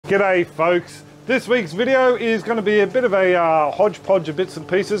G'day folks. This week's video is going to be a bit of a hodgepodge of bits and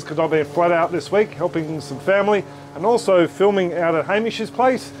pieces because I've been flat out this week helping some family and also filming out at Hamish's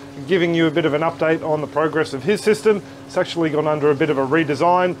place, giving you a bit of an update on the progress of his system. It's actually gone under a bit of a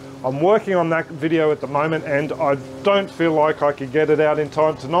redesign. I'm working on that video at the moment and I don't feel like I could get it out in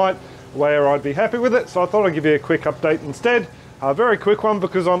time tonight where I'd be happy with it, so I thought I'd give you a quick update instead. A very quick one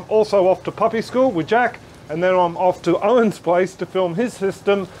because I'm also off to puppy school with Jack, and then I'm off to Owen's place to film his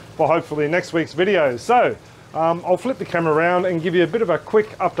system for hopefully next week's video. So I'll flip the camera around and give you a bit of a quick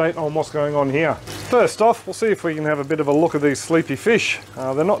update on what's going on here. First off, we'll see if we can have a bit of a look at these sleepy fish.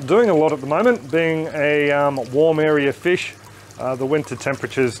 They're not doing a lot at the moment, being a warm area fish. The winter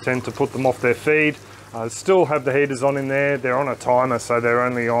temperatures tend to put them off their feed. Still have the heaters on in there. They're on a timer, so they're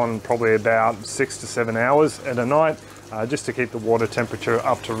only on probably about 6 to 7 hours at a night, just to keep the water temperature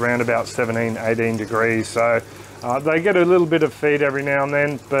up to around about 17, 18 degrees. So they get a little bit of feed every now and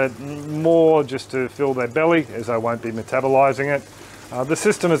then, but more just to fill their belly, as they won't be metabolizing it. The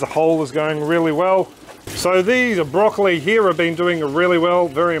system as a whole is going really well. So these broccoli here have been doing really well.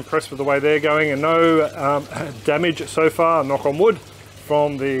 Very impressed with the way they're going, and no damage so far, knock on wood,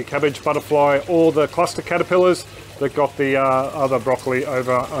 from the cabbage butterfly or the cluster caterpillars that got the other broccoli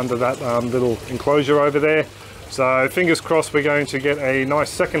over under that little enclosure over there. So fingers crossed we're going to get a nice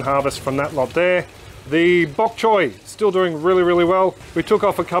second harvest from that lot there. The bok choy still doing really well. We took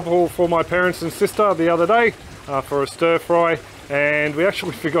off a couple for my parents and sister the other day for a stir fry, and we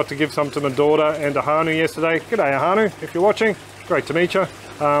actually forgot to give some to my daughter and Ahanu yesterday. G'day Ahanu, if you're watching, great to meet you.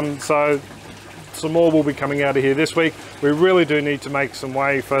 So some more will be coming out of here this week. We really do need to make some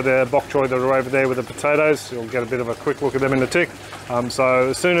way for the bok choy that are over there with the potatoes. You'll get a bit of a quick look at them in a tick. So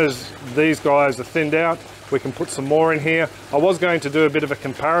as soon as these guys are thinned out, we can put some more in here. I was going to do a bit of a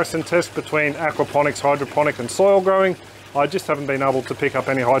comparison test between aquaponics, hydroponic and soil growing. I just haven't been able to pick up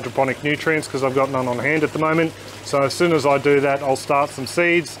any hydroponic nutrients because I've got none on hand at the moment. So as soon as I do that, I'll start some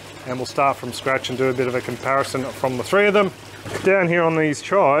seeds and we'll start from scratch and do a bit of a comparison from the three of them. Down here on these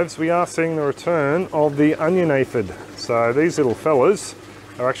chives, we are seeing the return of the onion aphid. So these little fellas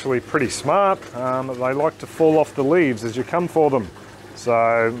are actually pretty smart. They like to fall off the leaves as you come for them. So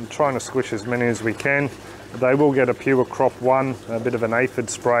I'm trying to squish as many as we can. They will get a pure crop one, a bit of an aphid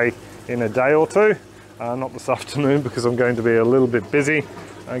spray in a day or two. Not this afternoon because I'm going to be a little bit busy.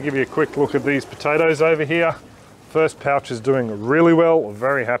 I'll give you a quick look at these potatoes over here. First pouch is doing really well,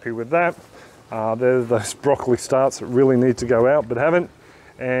 very happy with that. There's those broccoli starts that really need to go out but haven't.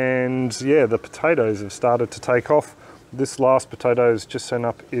 And yeah, the potatoes have started to take off. This last potato has just sent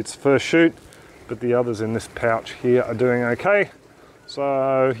up its first shoot, but the others in this pouch here are doing okay.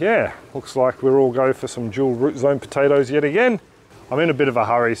 So yeah, looks like we'll all go for some dual root zone potatoes yet again. I'm in a bit of a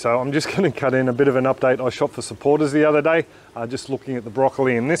hurry, so I'm just going to cut in a bit of an update. I shot for supporters the other day, just looking at the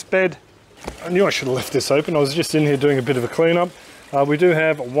broccoli in this bed. I knew I should have left this open. I was just in here doing a bit of a cleanup. We do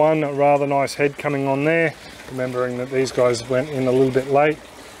have one rather nice head coming on there, remembering that these guys went in a little bit late.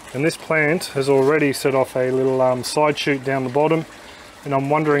 And this plant has already set off a little side shoot down the bottom, and I'm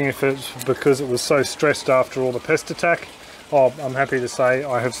wondering if it's because it was so stressed after all the pest attack. Oh, I'm happy to say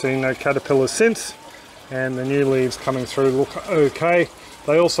I have seen no caterpillars since, and the new leaves coming through look okay.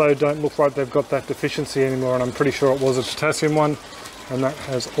 They also don't look like they've got that deficiency anymore, and I'm pretty sure it was a potassium one, and that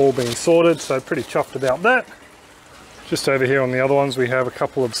has all been sorted, so pretty chuffed about that. Just over here on the other ones we have a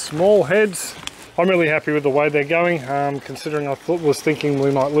couple of small heads. I'm really happy with the way they're going, considering I was thinking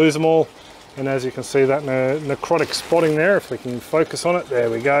we might lose them all. And as you can see, that necrotic spotting there, if we can focus on it, there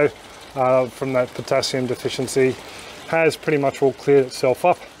we go, from that potassium deficiency, has pretty much all cleared itself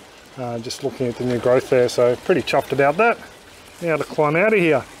up. Just looking at the new growth there, so pretty chuffed about that. Now to climb out of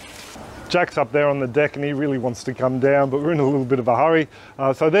here. Jack's up there on the deck and he really wants to come down, but we're in a little bit of a hurry.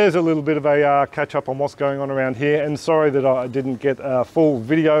 So there's a little bit of a catch up on what's going on around here, and sorry that I didn't get a full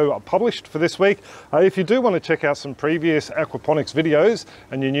video published for this week. If you do want to check out some previous aquaponics videos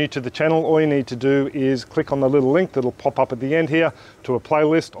and you're new to the channel, all you need to do is click on the little link that'll pop up at the end here to a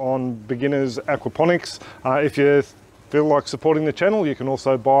playlist on beginners aquaponics. If you feel like supporting the channel, you can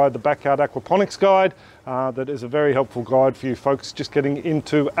also buy the Backyard Aquaponics Guide. That is a very helpful guide for you folks just getting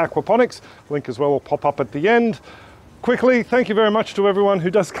into aquaponics. Link as well will pop up at the end. Quickly, thank you very much to everyone who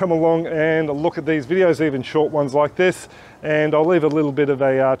does come along and look at these videos, even short ones like this. And I'll leave a little bit of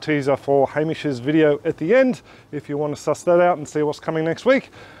a teaser for Hamish's video at the end if you want to suss that out and see what's coming next week.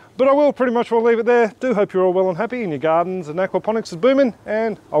 But I will pretty much leave it there. Do hope you're all well and happy and your gardens and aquaponics is booming,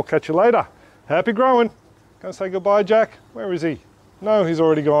 and I'll catch you later. Happy growing. Gonna say goodbye, Jack. Where is he? No, he's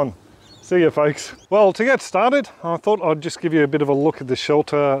already gone. See you, folks. Well, to get started, I thought I'd just give you a bit of a look at the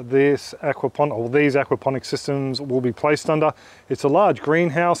shelter these aquaponic systems will be placed under. It's a large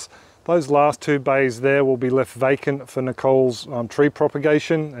greenhouse. Those last 2 bays there will be left vacant for Nicole's tree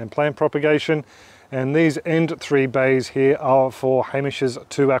propagation and plant propagation. And these end 3 bays here are for Hamish's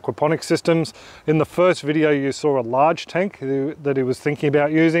 2 aquaponic systems. In the first video, you saw a large tank that he was thinking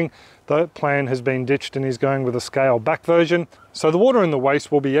about using. That plan has been ditched and he's going with a scale back version. So the water and the waste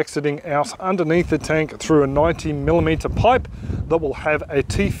will be exiting out underneath the tank through a 90mm pipe that will have a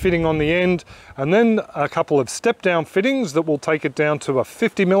T-fitting on the end, and then a couple of step down fittings that will take it down to a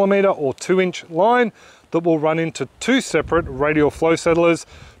 50mm or 2-inch line that will run into 2 separate radial flow settlers,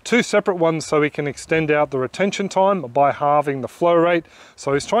 2 separate ones so he can extend out the retention time by halving the flow rate.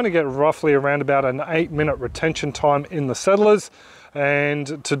 So he's trying to get roughly around about an 8-minute retention time in the settlers.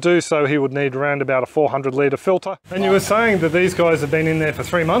 And to do so, he would need around about a 400 litre filter. And you were saying that these guys have been in there for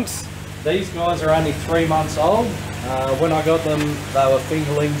 3 months? These guys are only 3 months old. When I got them, they were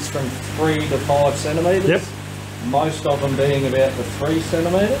fingerlings from 3 to 5 centimetres. Yep. Most of them being about the 3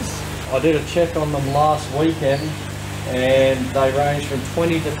 centimetres. I did a check on them last weekend and they range from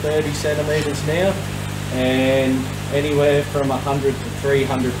 20 to 30 centimetres now, and anywhere from 100 to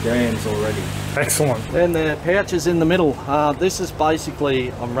 300 grams already. Excellent. Then the pouches in the middle. This is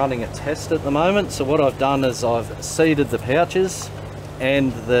basically, I'm running a test at the moment. So what I've done is I've seeded the pouches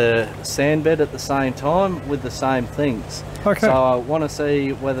and the sand bed at the same time with the same things. Okay. So I want to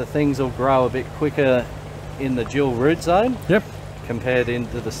see whether things will grow a bit quicker in the dual root zone. Yep. Compared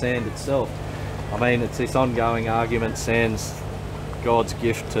into the sand itself. I mean, it's this ongoing argument, sand's God's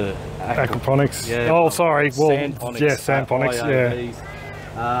gift to aquaponics. Yeah. Oh, sorry. Well, sandponics. yeah, sandponics.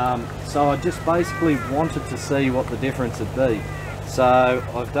 Yeah. So I just basically wanted to see what the difference would be. So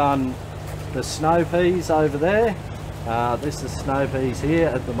I've done the snow peas over there. This is snow peas here.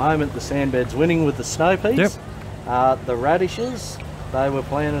 At the moment, the sand bed's winning with the snow peas. Yep. The radishes, they were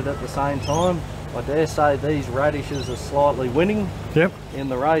planted at the same time. I dare say these radishes are slightly winning. Yep. In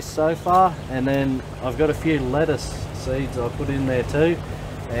the race so far. And then I've got a few lettuce seeds I put in there too,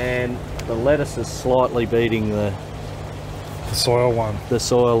 and the lettuce is slightly beating the soil one. The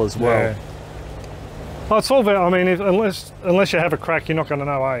soil as well. Yeah. Well, it's all about, I mean, unless you have a crack, you're not going to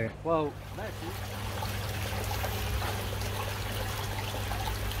know, are you? Well, that's it.